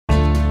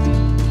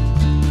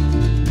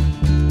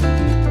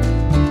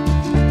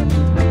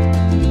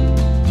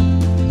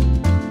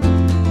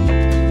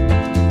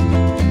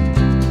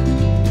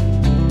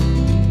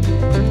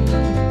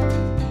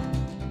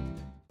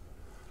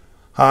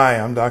Hi,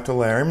 I'm Dr.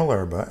 Larry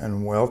Malerba,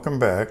 and welcome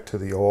back to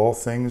the All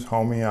Things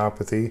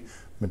Homeopathy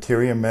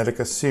Materia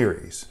Medica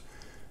series.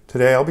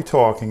 Today I'll be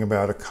talking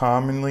about a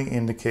commonly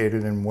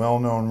indicated and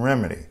well-known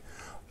remedy,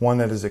 one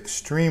that is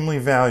extremely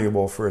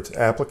valuable for its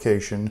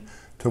application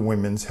to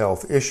women's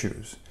health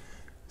issues.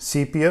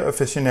 Sepia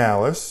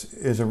officinalis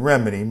is a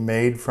remedy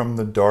made from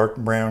the dark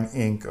brown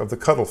ink of the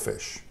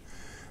cuttlefish.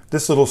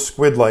 This little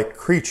squid-like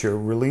creature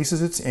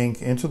releases its ink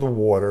into the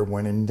water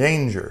when in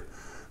danger,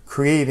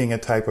 creating a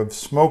type of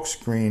smoke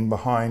screen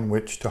behind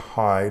which to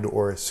hide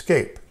or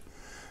escape.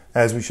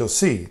 As we shall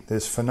see,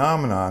 this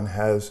phenomenon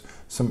has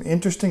some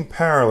interesting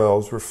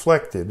parallels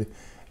reflected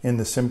in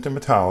the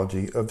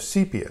symptomatology of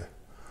sepia.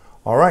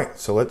 Alright,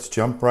 so let's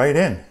jump right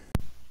in.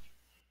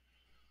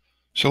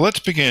 So let's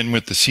begin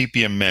with the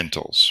sepia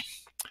mentals.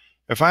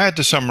 If I had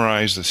to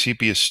summarize the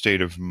sepia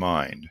state of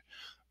mind,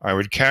 I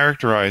would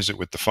characterize it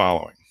with the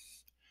following: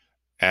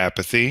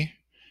 apathy,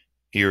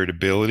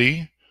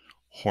 irritability,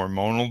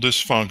 hormonal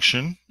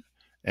dysfunction,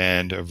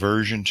 and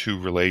aversion to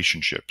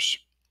relationships.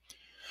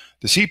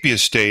 The sepia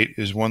state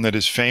is one that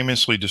is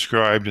famously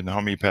described in the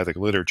homeopathic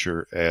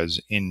literature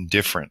as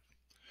indifferent.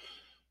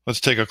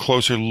 Let's take a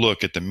closer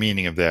look at the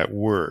meaning of that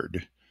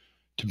word.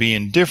 To be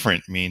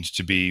indifferent means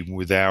to be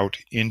without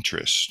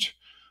interest,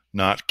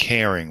 not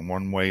caring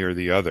one way or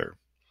the other.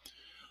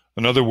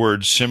 Another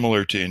word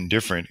similar to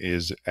indifferent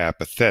is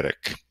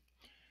apathetic.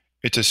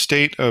 It's a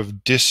state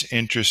of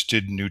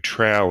disinterested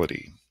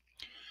neutrality.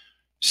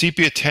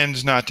 Sepia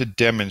tends not to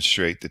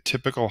demonstrate the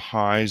typical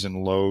highs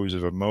and lows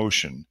of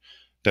emotion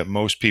that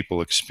most people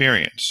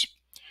experience.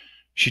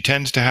 She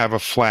tends to have a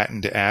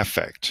flattened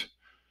affect,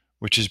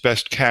 which is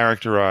best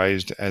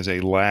characterized as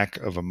a lack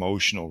of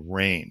emotional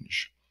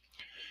range.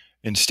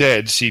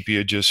 Instead,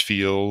 sepia just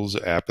feels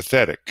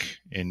apathetic,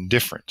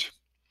 indifferent.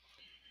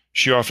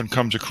 She often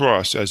comes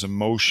across as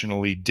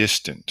emotionally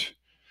distant.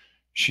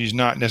 She's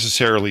not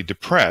necessarily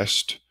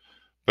depressed,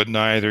 but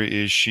neither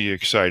is she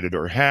excited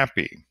or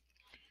happy.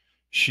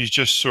 She's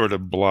just sort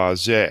of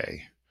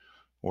blasé,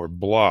 or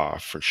blah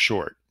for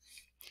short.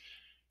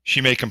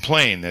 She may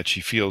complain that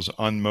she feels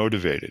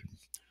unmotivated,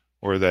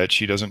 or that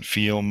she doesn't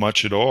feel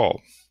much at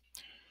all.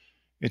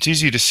 It's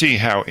easy to see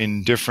how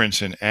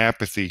indifference and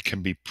apathy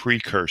can be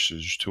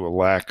precursors to a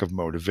lack of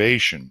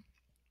motivation.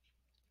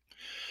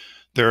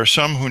 There are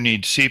some who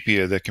need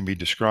sepia that can be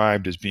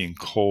described as being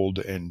cold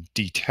and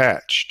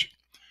detached.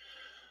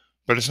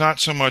 But it's not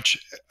so much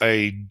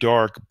a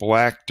dark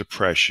black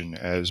depression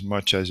as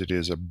much as it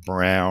is a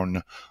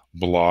brown,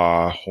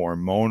 blah,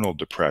 hormonal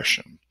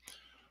depression.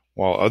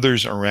 While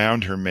others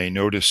around her may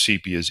notice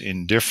sepia's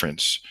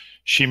indifference,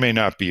 she may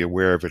not be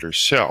aware of it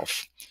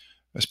herself,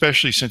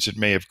 especially since it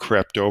may have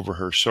crept over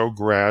her so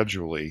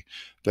gradually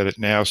that it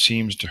now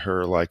seems to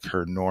her like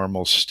her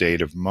normal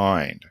state of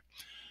mind.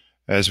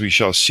 As we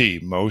shall see,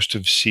 most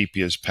of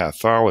sepia's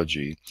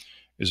pathology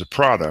is a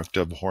product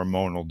of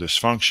hormonal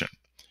dysfunction,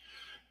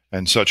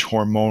 and such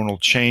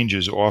hormonal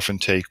changes often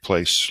take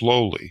place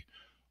slowly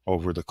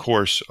over the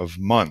course of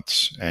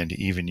months and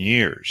even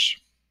years.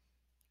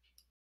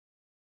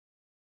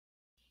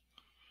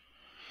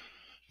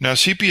 Now,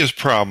 sepia's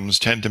problems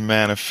tend to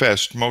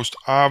manifest most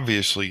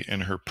obviously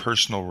in her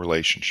personal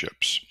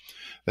relationships,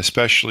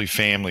 especially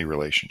family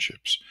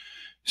relationships.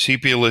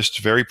 Sepia lists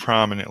very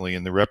prominently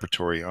in the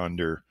repertory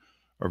under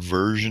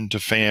aversion to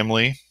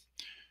family,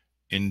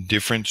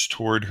 indifference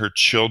toward her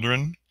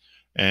children,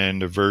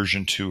 and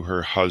aversion to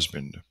her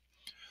husband.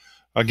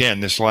 Again,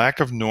 this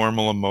lack of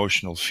normal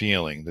emotional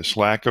feeling, this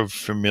lack of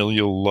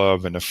familial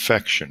love and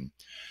affection,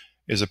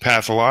 is a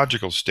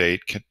pathological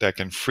state that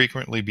can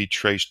frequently be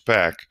traced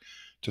back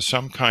to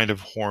some kind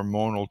of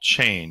hormonal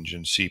change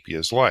in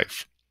sepia's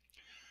life.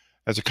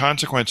 As a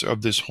consequence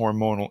of this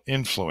hormonal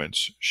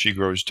influence, she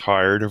grows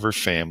tired of her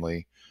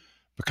family,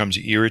 becomes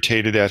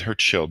irritated at her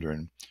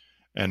children,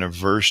 and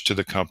averse to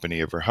the company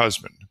of her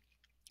husband.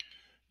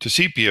 To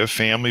sepia,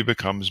 family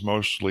becomes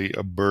mostly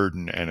a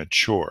burden and a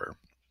chore.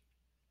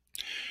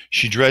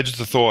 She dreads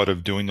the thought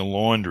of doing the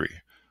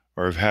laundry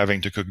or of having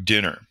to cook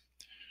dinner.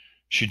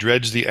 She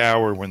dreads the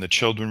hour when the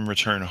children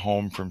return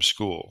home from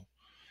school.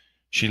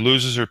 She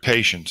loses her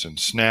patience and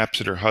snaps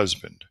at her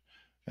husband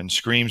and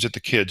screams at the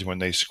kids when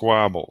they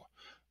squabble,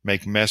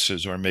 make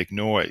messes, or make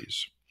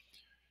noise.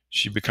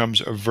 She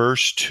becomes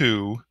averse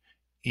to,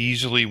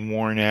 easily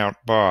worn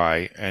out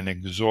by, and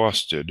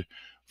exhausted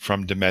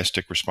from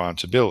domestic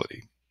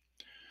responsibility.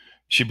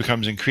 She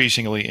becomes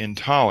increasingly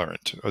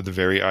intolerant of the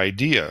very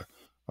idea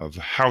of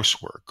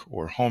housework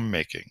or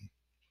homemaking.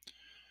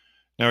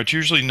 Now, it's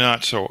usually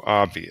not so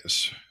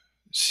obvious.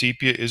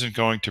 Sepia isn't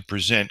going to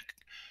present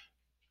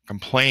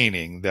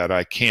complaining that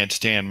I can't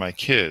stand my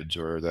kids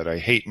or that I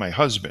hate my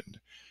husband.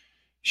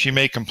 She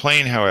may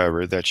complain,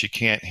 however, that she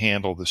can't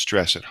handle the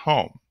stress at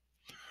home,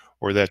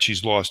 or that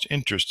she's lost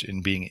interest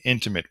in being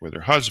intimate with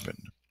her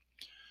husband.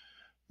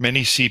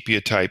 Many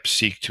sepia types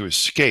seek to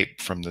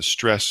escape from the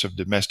stress of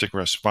domestic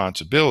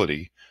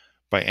responsibility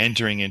by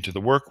entering into the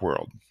work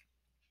world.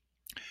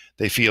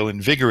 They feel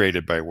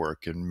invigorated by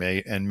work, and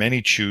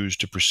many choose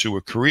to pursue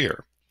a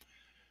career.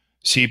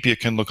 Sepia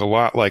can look a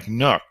lot like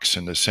Nux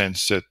in the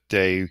sense that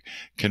they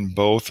can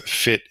both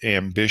fit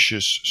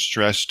ambitious,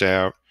 stressed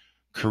out,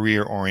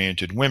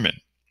 career-oriented women.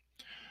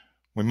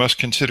 We must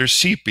consider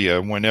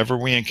sepia whenever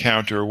we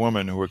encounter a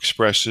woman who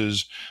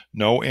expresses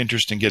no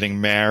interest in getting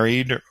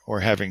married or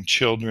having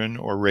children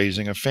or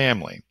raising a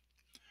family.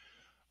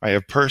 I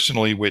have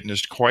personally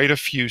witnessed quite a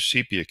few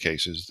sepia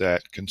cases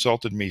that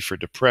consulted me for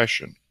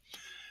depression,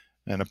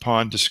 and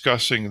upon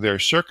discussing their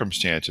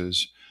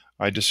circumstances,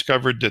 I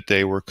discovered that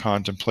they were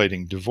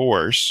contemplating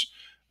divorce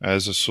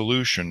as a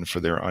solution for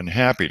their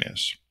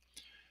unhappiness.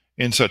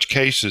 In such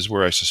cases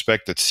where I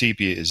suspect that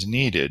sepia is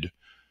needed,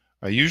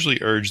 I usually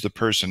urge the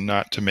person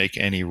not to make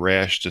any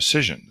rash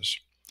decisions.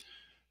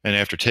 And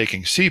after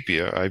taking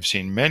sepia, I've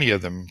seen many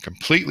of them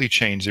completely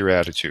change their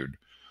attitude,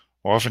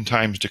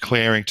 oftentimes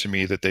declaring to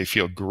me that they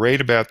feel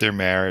great about their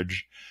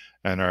marriage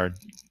and are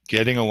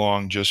getting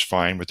along just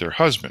fine with their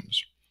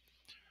husbands.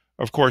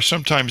 Of course,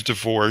 sometimes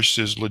divorce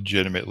is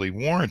legitimately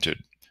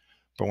warranted,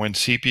 but when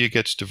sepia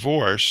gets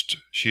divorced,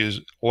 she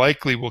is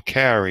likely will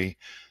carry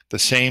the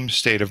same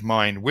state of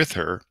mind with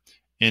her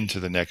into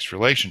the next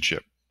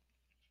relationship.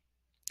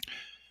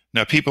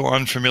 Now, people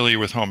unfamiliar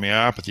with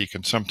homeopathy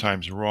can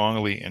sometimes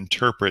wrongly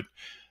interpret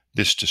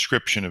this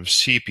description of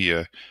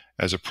sepia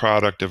as a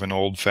product of an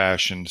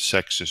old-fashioned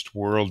sexist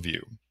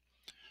worldview.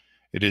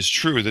 It is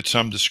true that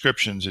some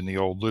descriptions in the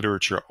old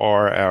literature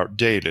are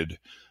outdated,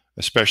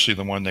 especially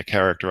the one that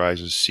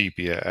characterizes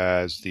sepia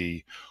as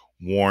the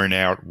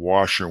worn-out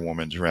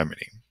washerwoman's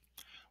remedy.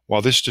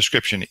 While this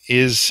description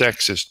is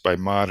sexist by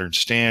modern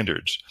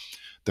standards,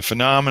 the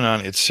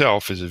phenomenon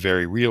itself is a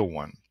very real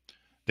one.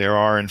 There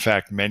are, in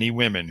fact, many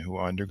women who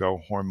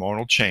undergo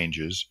hormonal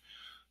changes,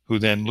 who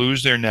then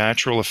lose their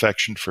natural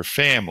affection for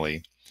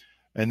family,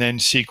 and then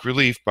seek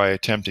relief by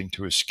attempting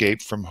to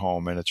escape from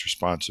home and its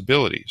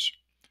responsibilities.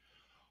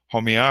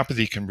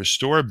 Homeopathy can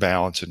restore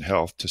balance and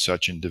health to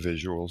such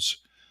individuals,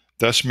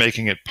 thus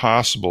making it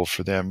possible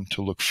for them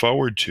to look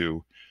forward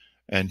to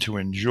and to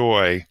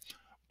enjoy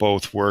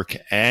both work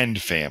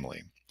and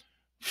family.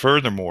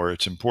 Furthermore,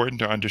 it's important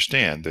to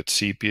understand that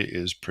sepia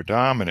is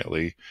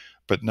predominantly,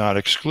 but not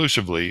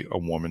exclusively, a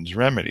woman's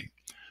remedy.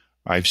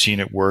 I've seen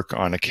it work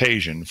on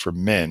occasion for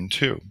men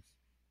too.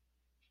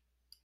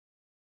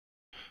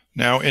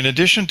 Now, in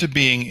addition to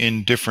being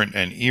indifferent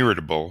and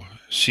irritable,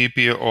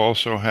 sepia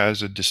also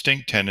has a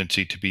distinct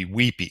tendency to be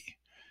weepy.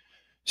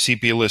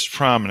 Sepia lists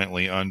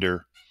prominently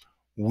under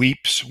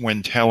weeps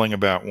when telling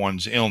about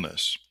one's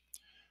illness,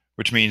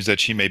 which means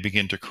that she may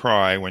begin to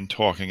cry when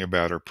talking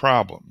about her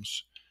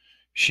problems.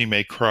 She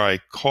may cry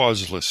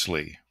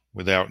causelessly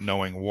without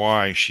knowing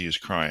why she is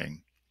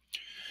crying.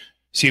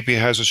 Sepia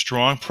has a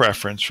strong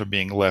preference for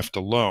being left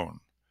alone.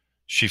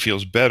 She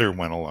feels better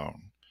when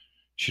alone.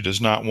 She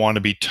does not want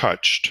to be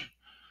touched.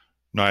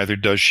 Neither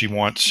does she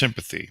want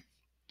sympathy.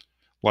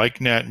 Like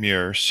Nat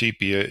Muir,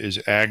 sepia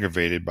is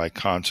aggravated by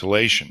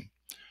consolation.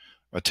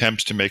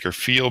 Attempts to make her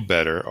feel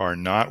better are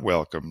not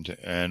welcomed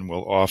and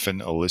will often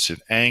elicit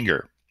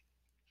anger.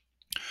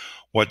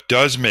 What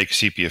does make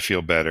sepia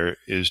feel better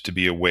is to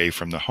be away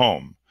from the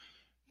home,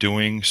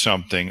 doing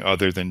something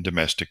other than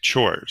domestic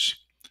chores.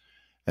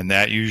 And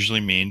that usually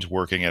means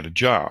working at a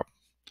job.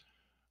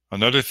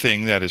 Another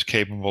thing that is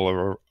capable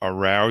of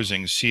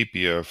arousing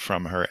sepia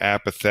from her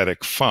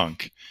apathetic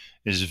funk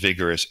is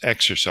vigorous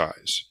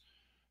exercise.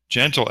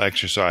 Gentle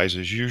exercise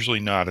is usually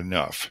not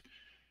enough.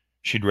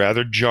 She'd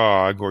rather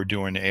jog or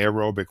do an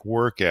aerobic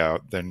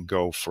workout than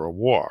go for a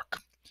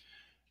walk.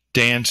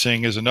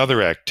 Dancing is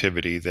another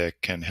activity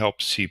that can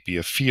help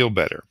sepia feel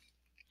better.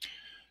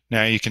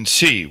 Now you can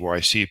see why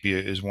sepia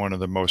is one of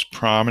the most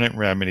prominent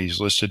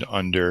remedies listed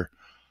under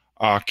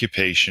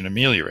occupation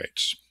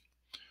ameliorates.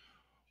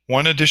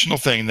 One additional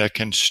thing that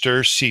can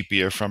stir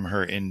sepia from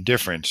her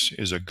indifference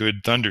is a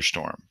good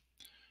thunderstorm.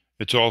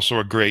 It's also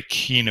a great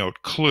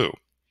keynote clue.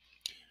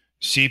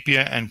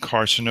 Sepia and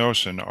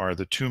carcinosin are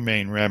the two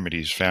main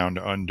remedies found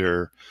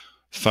under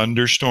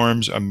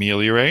thunderstorms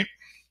ameliorate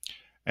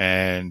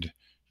and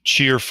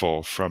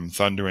cheerful from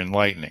thunder and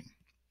lightning.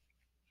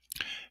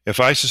 If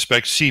I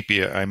suspect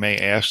sepia, I may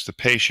ask the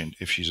patient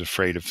if she's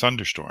afraid of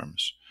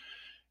thunderstorms.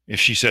 If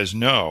she says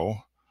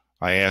no,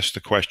 I ask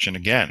the question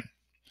again.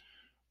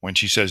 When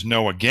she says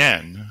no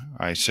again,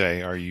 I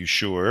say, "Are you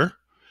sure?"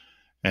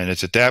 And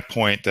it's at that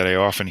point that I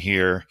often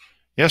hear,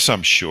 "Yes,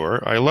 I'm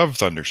sure. I love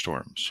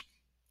thunderstorms."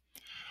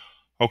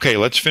 Okay,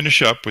 let's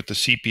finish up with the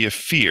sepia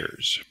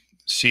fears.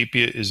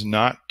 Sepia is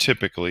not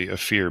typically a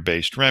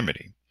fear-based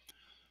remedy.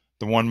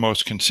 The one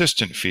most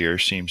consistent fear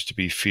seems to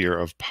be fear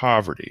of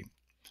poverty.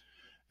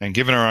 And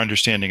given our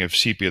understanding of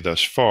sepia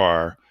thus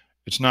far,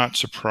 it's not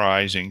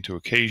surprising to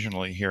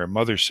occasionally hear a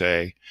mother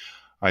say,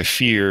 "I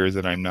fear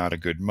that I'm not a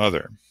good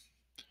mother."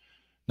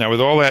 Now,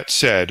 with all that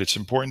said, it's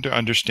important to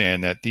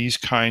understand that these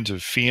kinds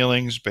of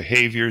feelings,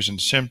 behaviors,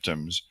 and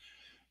symptoms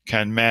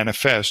can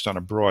manifest on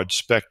a broad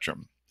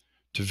spectrum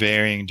to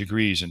varying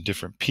degrees in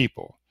different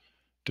people,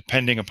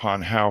 depending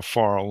upon how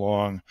far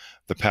along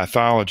the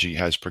pathology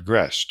has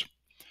progressed.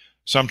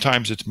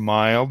 Sometimes it's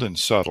mild and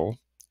subtle,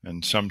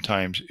 and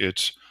sometimes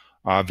it's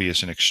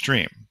obvious and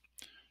extreme.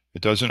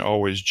 It doesn't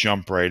always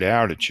jump right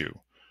out at you,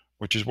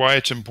 which is why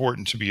it's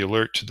important to be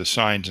alert to the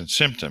signs and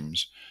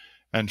symptoms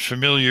and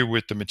familiar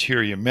with the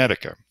Materia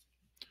Medica.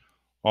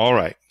 All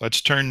right,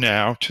 let's turn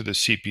now to the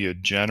sepia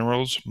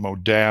generals,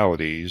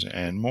 modalities,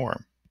 and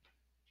more.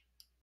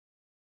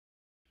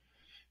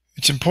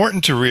 It's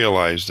important to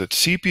realize that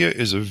sepia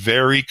is a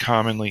very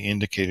commonly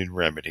indicated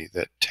remedy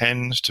that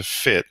tends to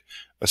fit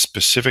a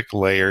specific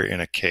layer in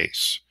a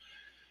case.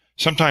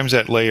 Sometimes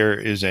that layer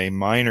is a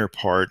minor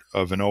part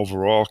of an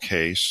overall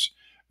case,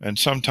 and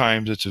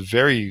sometimes it's a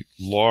very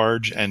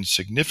large and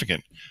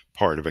significant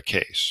part of a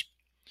case.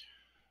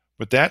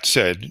 With that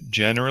said,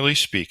 generally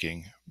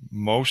speaking,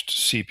 most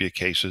sepia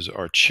cases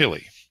are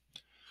chilly.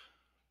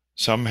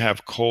 Some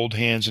have cold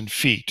hands and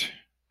feet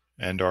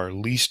and are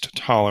least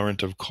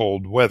tolerant of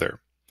cold weather.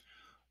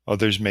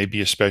 Others may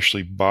be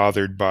especially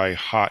bothered by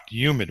hot,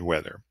 humid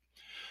weather.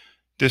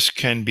 This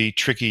can be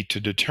tricky to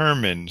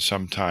determine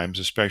sometimes,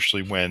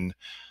 especially when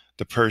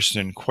the person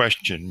in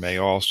question may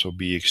also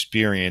be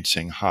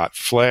experiencing hot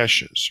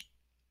flashes.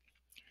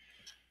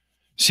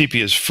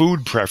 Sepia's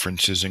food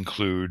preferences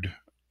include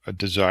a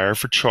desire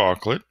for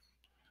chocolate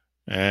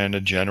and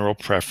a general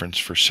preference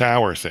for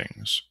sour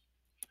things.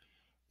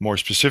 More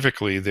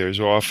specifically, there's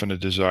often a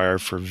desire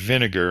for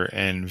vinegar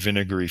and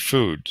vinegary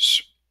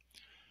foods.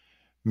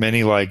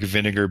 Many like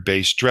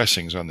vinegar-based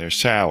dressings on their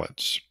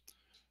salads.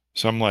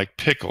 Some like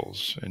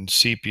pickles, and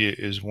sepia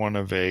is one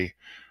of a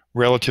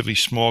relatively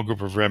small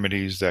group of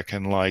remedies that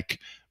can like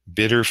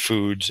bitter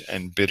foods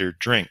and bitter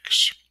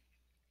drinks.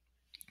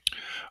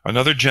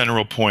 Another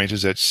general point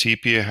is that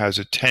sepia has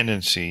a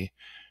tendency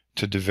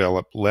to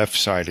develop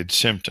left-sided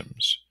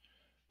symptoms.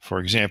 For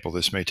example,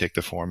 this may take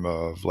the form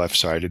of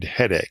left-sided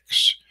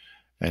headaches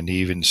and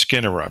even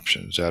skin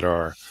eruptions that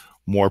are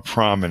more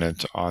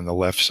prominent on the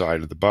left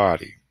side of the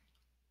body.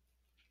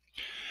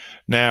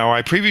 Now,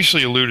 I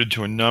previously alluded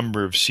to a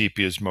number of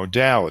sepia's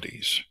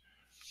modalities.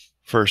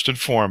 First and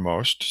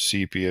foremost,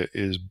 sepia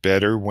is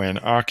better when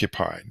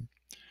occupied.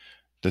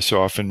 This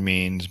often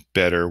means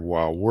better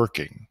while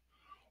working,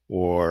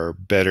 or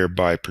better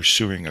by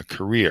pursuing a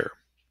career.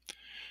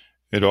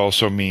 It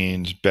also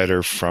means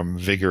better from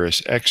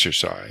vigorous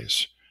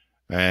exercise,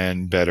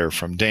 and better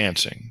from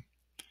dancing.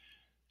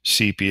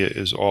 Sepia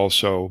is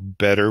also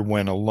better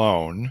when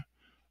alone,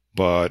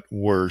 but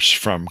worse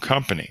from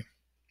company.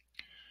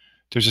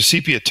 There's a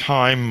sepia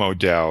time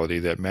modality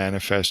that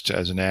manifests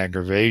as an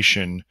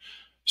aggravation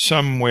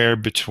somewhere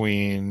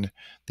between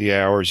the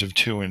hours of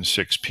 2 and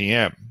 6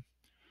 p.m.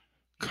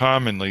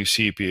 Commonly,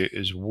 sepia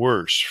is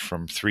worse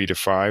from 3 to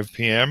 5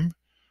 p.m.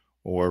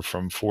 or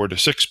from 4 to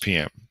 6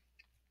 p.m.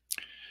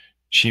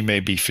 She may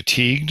be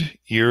fatigued,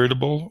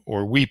 irritable,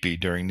 or weepy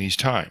during these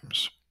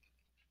times.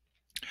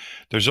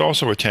 There's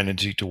also a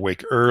tendency to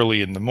wake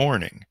early in the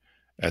morning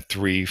at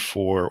 3,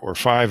 4, or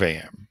 5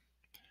 a.m.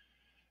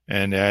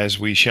 And as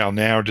we shall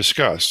now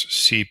discuss,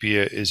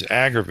 sepia is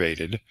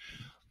aggravated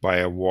by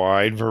a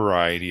wide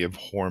variety of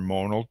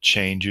hormonal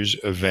changes,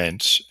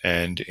 events,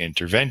 and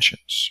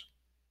interventions.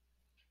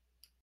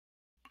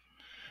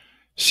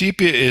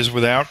 Sepia is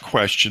without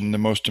question the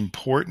most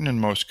important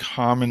and most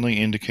commonly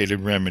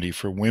indicated remedy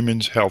for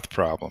women's health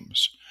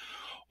problems.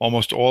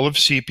 Almost all of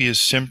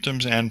sepia's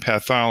symptoms and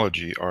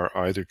pathology are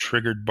either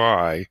triggered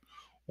by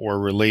or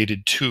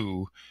related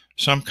to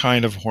some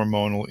kind of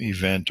hormonal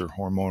event or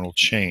hormonal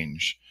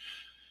change.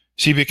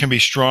 Sepia can be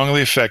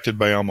strongly affected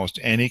by almost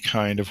any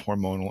kind of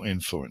hormonal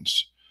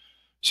influence.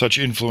 Such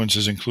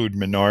influences include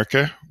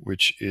menarche,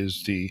 which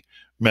is the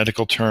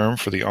medical term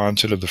for the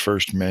onset of the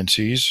first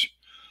menses.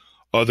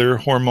 Other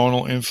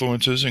hormonal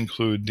influences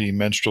include the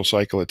menstrual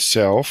cycle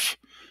itself,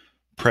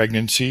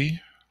 pregnancy,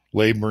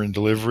 labor and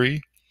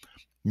delivery,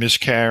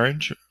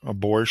 miscarriage,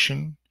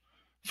 abortion,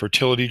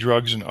 fertility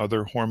drugs and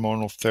other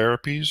hormonal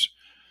therapies,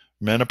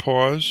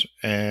 menopause,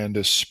 and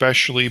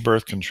especially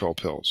birth control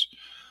pills.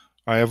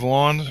 I have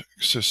long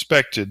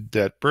suspected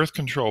that birth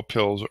control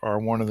pills are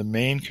one of the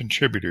main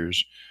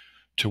contributors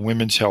to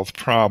women's health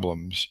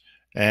problems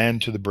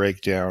and to the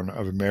breakdown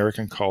of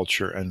American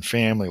culture and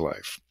family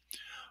life.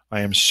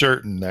 I am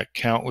certain that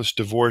countless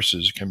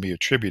divorces can be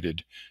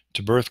attributed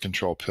to birth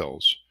control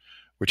pills,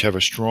 which have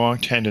a strong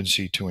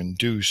tendency to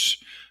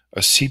induce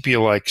a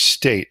sepia-like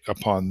state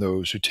upon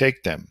those who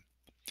take them.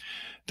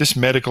 This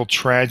medical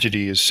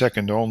tragedy is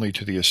second only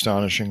to the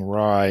astonishing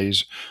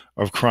rise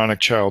of chronic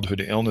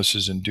childhood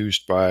illnesses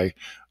induced by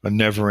a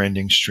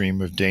never-ending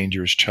stream of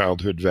dangerous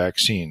childhood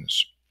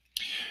vaccines.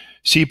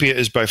 Sepia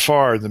is by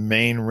far the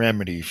main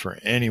remedy for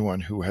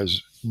anyone who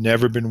has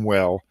never been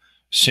well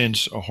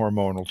since a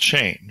hormonal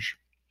change.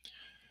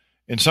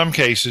 In some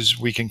cases,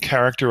 we can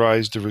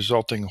characterize the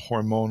resulting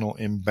hormonal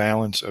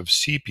imbalance of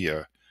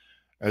sepia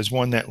as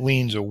one that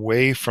leans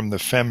away from the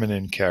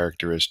feminine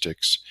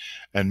characteristics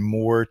and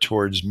more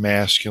towards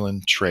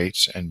masculine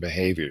traits and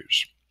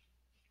behaviors.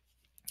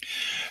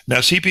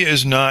 Now, sepia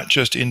is not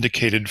just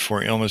indicated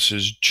for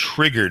illnesses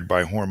triggered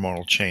by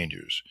hormonal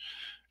changes.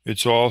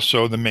 It's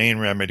also the main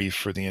remedy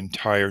for the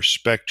entire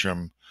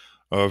spectrum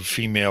of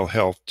female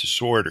health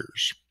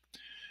disorders.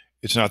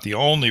 It's not the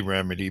only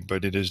remedy,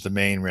 but it is the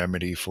main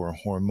remedy for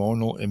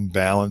hormonal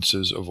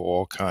imbalances of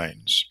all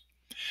kinds.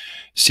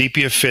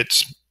 Sepia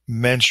fits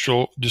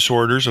menstrual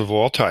disorders of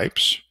all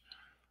types: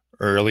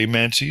 early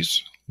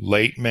menses,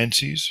 late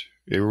menses,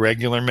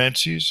 irregular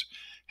menses,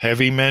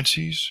 heavy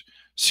menses,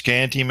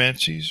 scanty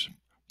menses,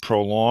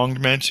 prolonged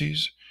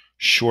menses,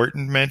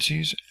 shortened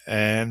menses,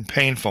 and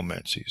painful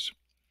menses.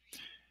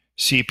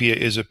 Sepia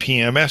is a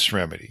PMS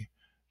remedy,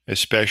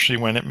 especially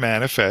when it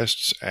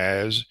manifests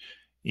as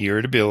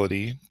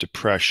irritability,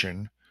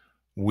 depression,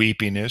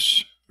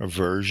 weepiness,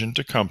 aversion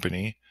to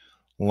company,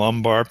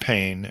 lumbar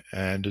pain,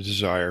 and a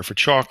desire for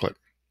chocolate.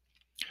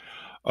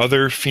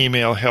 Other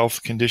female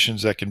health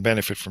conditions that can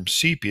benefit from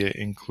sepia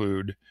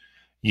include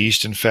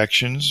yeast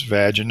infections,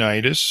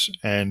 vaginitis,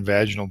 and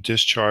vaginal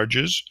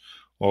discharges,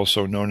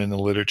 also known in the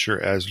literature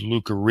as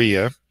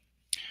leukorrhea.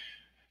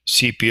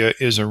 Sepia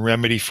is a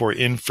remedy for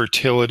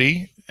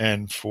infertility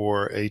and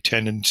for a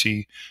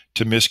tendency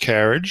to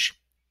miscarriage.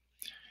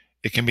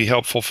 It can be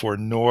helpful for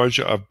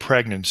nausea of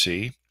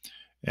pregnancy,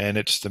 and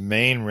it's the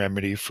main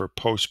remedy for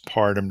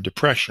postpartum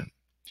depression.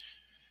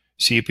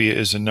 Sepia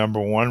is the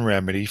 #1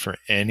 remedy for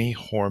any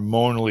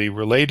hormonally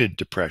related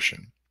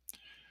depression.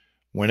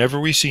 Whenever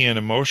we see an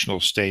emotional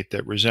state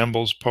that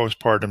resembles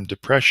postpartum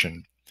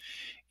depression,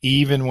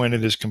 even when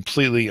it is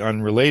completely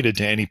unrelated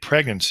to any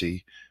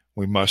pregnancy,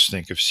 we must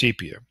think of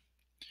sepia.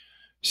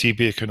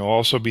 Sepia can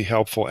also be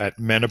helpful at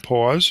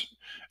menopause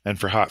and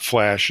for hot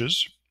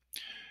flashes.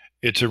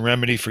 It's a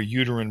remedy for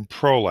uterine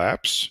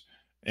prolapse,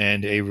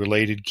 and a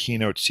related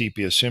keynote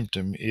sepia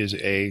symptom is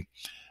a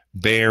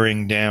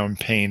bearing down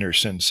pain or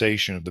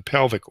sensation of the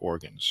pelvic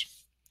organs.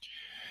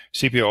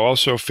 Sepia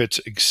also fits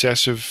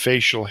excessive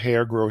facial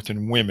hair growth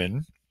in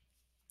women,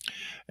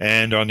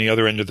 and on the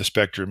other end of the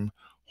spectrum,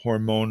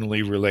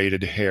 hormonally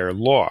related hair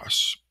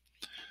loss.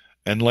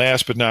 And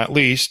last but not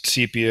least,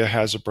 sepia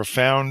has a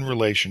profound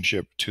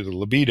relationship to the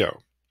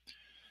libido.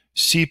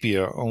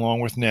 Sepia,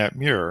 along with nat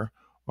mur,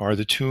 are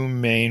the two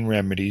main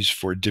remedies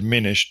for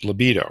diminished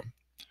libido.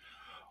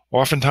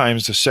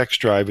 Oftentimes, the sex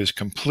drive is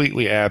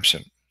completely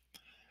absent,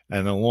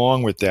 and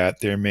along with that,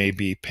 there may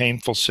be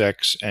painful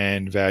sex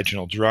and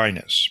vaginal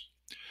dryness.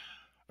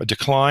 A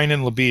decline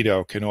in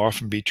libido can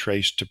often be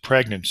traced to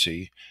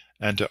pregnancy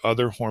and to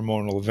other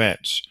hormonal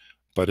events,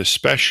 but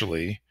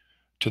especially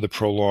to the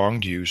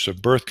prolonged use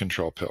of birth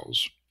control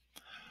pills.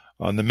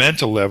 On the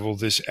mental level,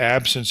 this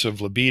absence of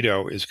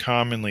libido is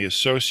commonly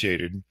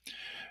associated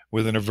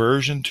with an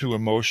aversion to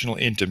emotional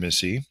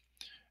intimacy,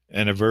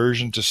 an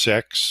aversion to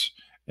sex,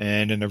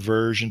 and an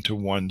aversion to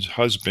one's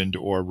husband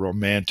or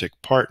romantic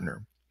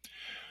partner.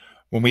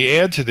 When we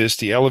add to this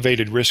the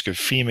elevated risk of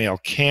female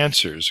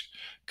cancers,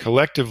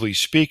 collectively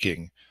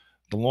speaking,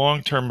 the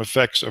long-term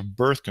effects of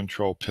birth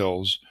control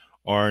pills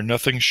are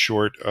nothing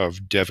short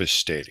of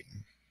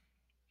devastating.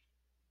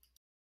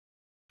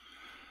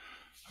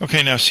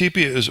 Okay, now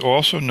sepia is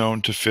also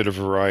known to fit a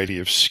variety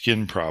of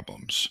skin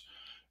problems.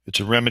 It's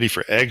a remedy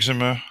for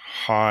eczema,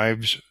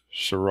 hives,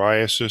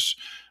 psoriasis,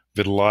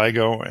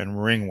 vitiligo,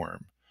 and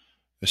ringworm,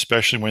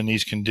 especially when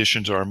these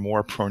conditions are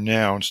more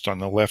pronounced on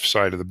the left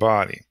side of the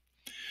body.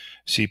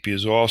 Sepia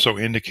is also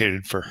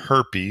indicated for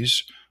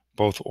herpes,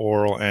 both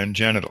oral and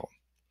genital.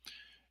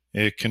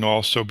 It can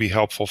also be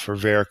helpful for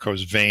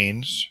varicose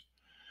veins.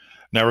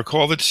 Now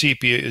recall that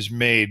sepia is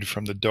made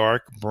from the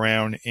dark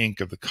brown ink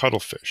of the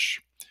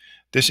cuttlefish.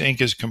 This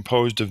ink is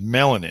composed of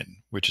melanin,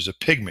 which is a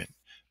pigment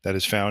that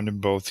is found in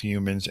both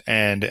humans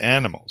and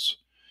animals.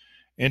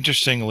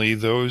 Interestingly,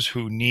 those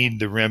who need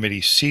the remedy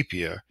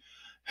sepia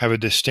have a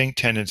distinct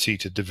tendency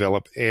to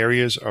develop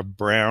areas of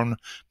brown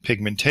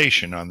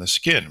pigmentation on the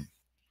skin.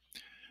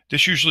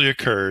 This usually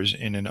occurs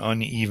in an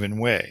uneven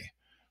way,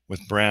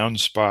 with brown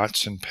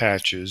spots and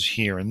patches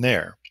here and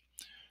there.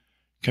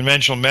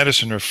 Conventional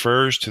medicine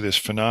refers to this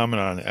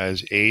phenomenon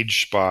as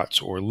age spots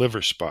or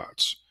liver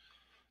spots.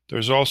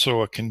 There's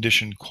also a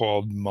condition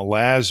called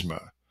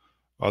melasma,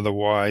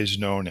 otherwise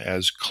known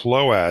as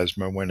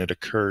cloasma, when it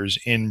occurs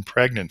in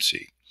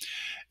pregnancy,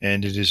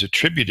 and it is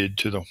attributed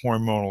to the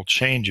hormonal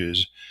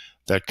changes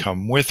that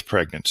come with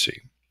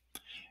pregnancy.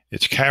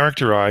 It's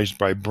characterized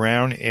by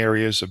brown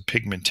areas of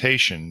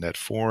pigmentation that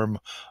form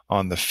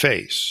on the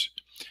face.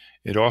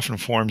 It often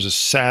forms a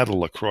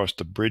saddle across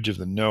the bridge of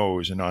the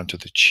nose and onto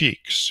the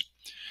cheeks.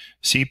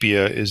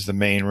 Sepia is the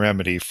main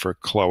remedy for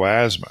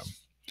cloasma.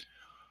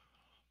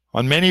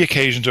 On many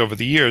occasions over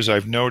the years,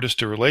 I've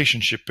noticed a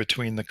relationship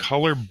between the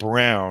color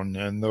brown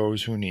and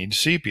those who need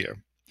sepia.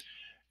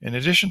 In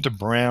addition to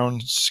brown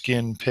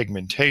skin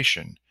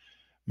pigmentation,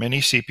 many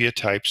sepia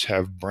types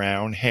have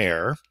brown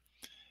hair,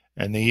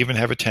 and they even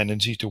have a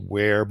tendency to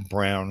wear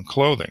brown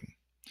clothing.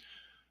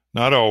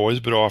 Not always,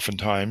 but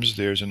oftentimes,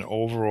 there's an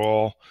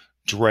overall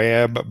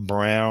drab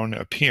brown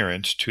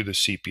appearance to the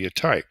sepia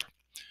type.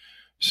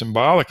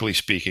 Symbolically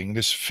speaking,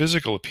 this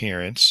physical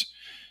appearance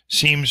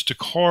seems to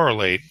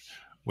correlate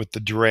with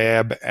the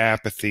drab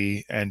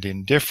apathy and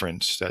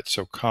indifference that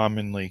so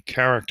commonly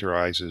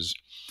characterizes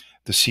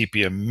the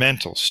sepia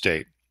mental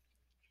state.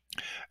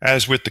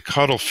 As with the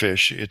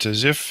cuttlefish, it's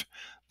as if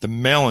The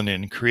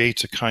melanin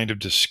creates a kind of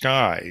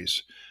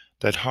disguise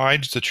that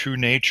hides the true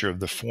nature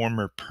of the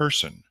former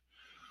person,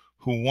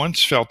 who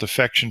once felt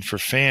affection for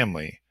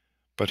family,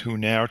 but who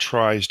now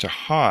tries to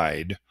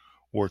hide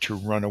or to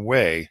run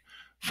away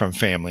from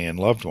family and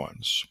loved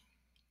ones.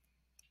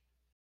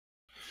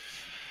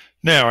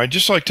 Now, I'd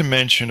just like to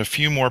mention a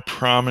few more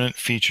prominent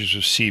features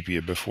of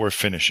sepia before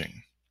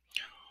finishing.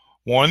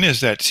 One is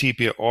that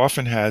sepia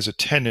often has a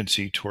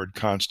tendency toward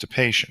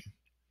constipation.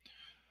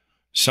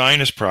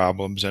 Sinus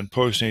problems and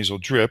postnasal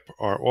drip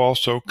are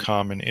also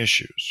common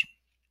issues.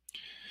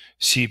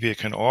 Sepia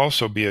can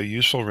also be a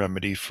useful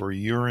remedy for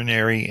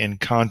urinary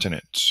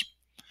incontinence,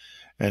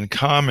 and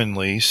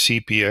commonly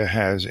sepia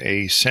has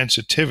a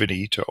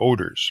sensitivity to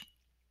odors.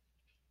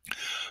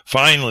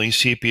 Finally,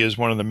 sepia is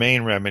one of the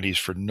main remedies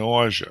for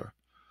nausea.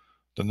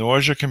 The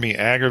nausea can be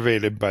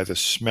aggravated by the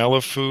smell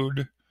of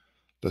food,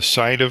 the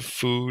sight of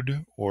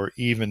food, or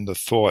even the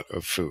thought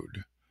of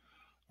food.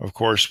 Of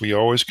course, we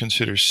always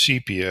consider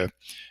sepia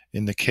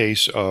in the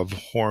case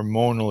of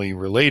hormonally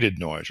related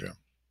nausea.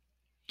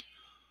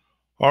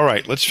 All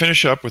right, let's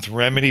finish up with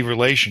remedy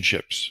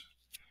relationships.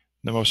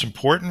 The most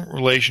important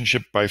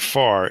relationship by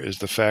far is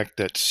the fact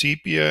that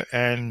sepia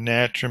and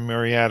Natrum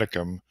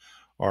muriaticum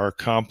are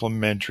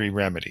complementary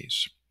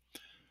remedies.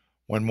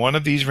 When one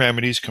of these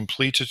remedies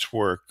completes its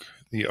work,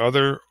 the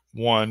other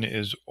one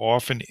is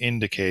often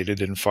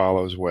indicated and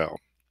follows well.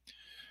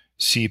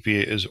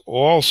 Sepia is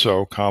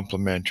also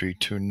complementary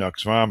to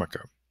Nux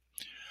vomica.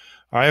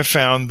 I have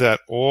found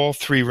that all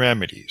three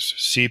remedies,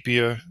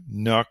 sepia,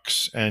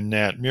 Nux, and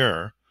Nat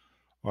Mur,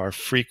 are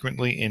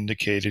frequently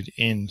indicated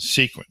in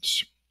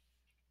sequence.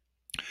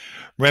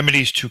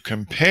 Remedies to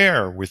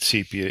compare with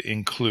sepia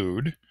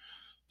include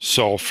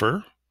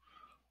sulfur,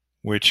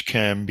 which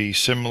can be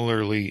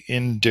similarly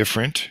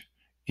indifferent,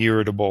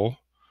 irritable,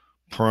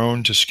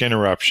 prone to skin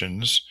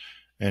eruptions,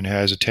 and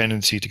has a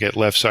tendency to get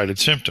left-sided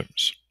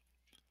symptoms.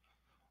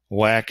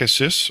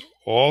 Lachesis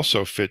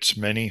also fits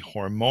many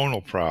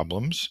hormonal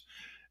problems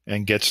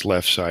and gets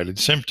left-sided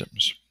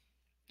symptoms.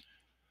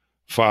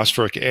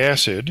 Phosphoric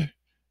acid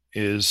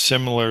is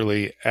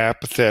similarly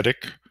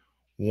apathetic,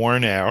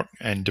 worn out,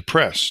 and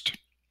depressed.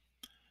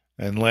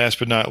 And last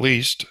but not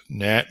least,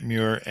 Nat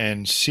Mur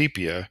and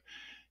sepia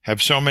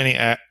have so many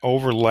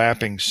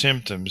overlapping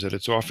symptoms that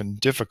it's often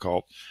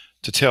difficult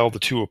to tell the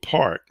two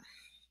apart.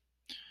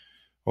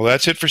 Well,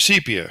 that's it for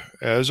sepia.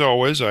 As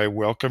always, I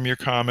welcome your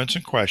comments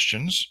and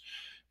questions.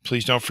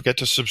 Please don't forget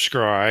to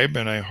subscribe,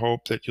 and I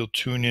hope that you'll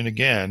tune in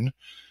again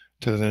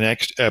to the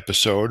next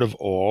episode of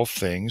All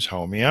Things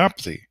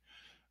Homeopathy.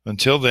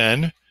 Until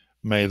then,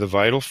 may the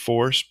vital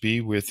force be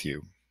with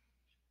you.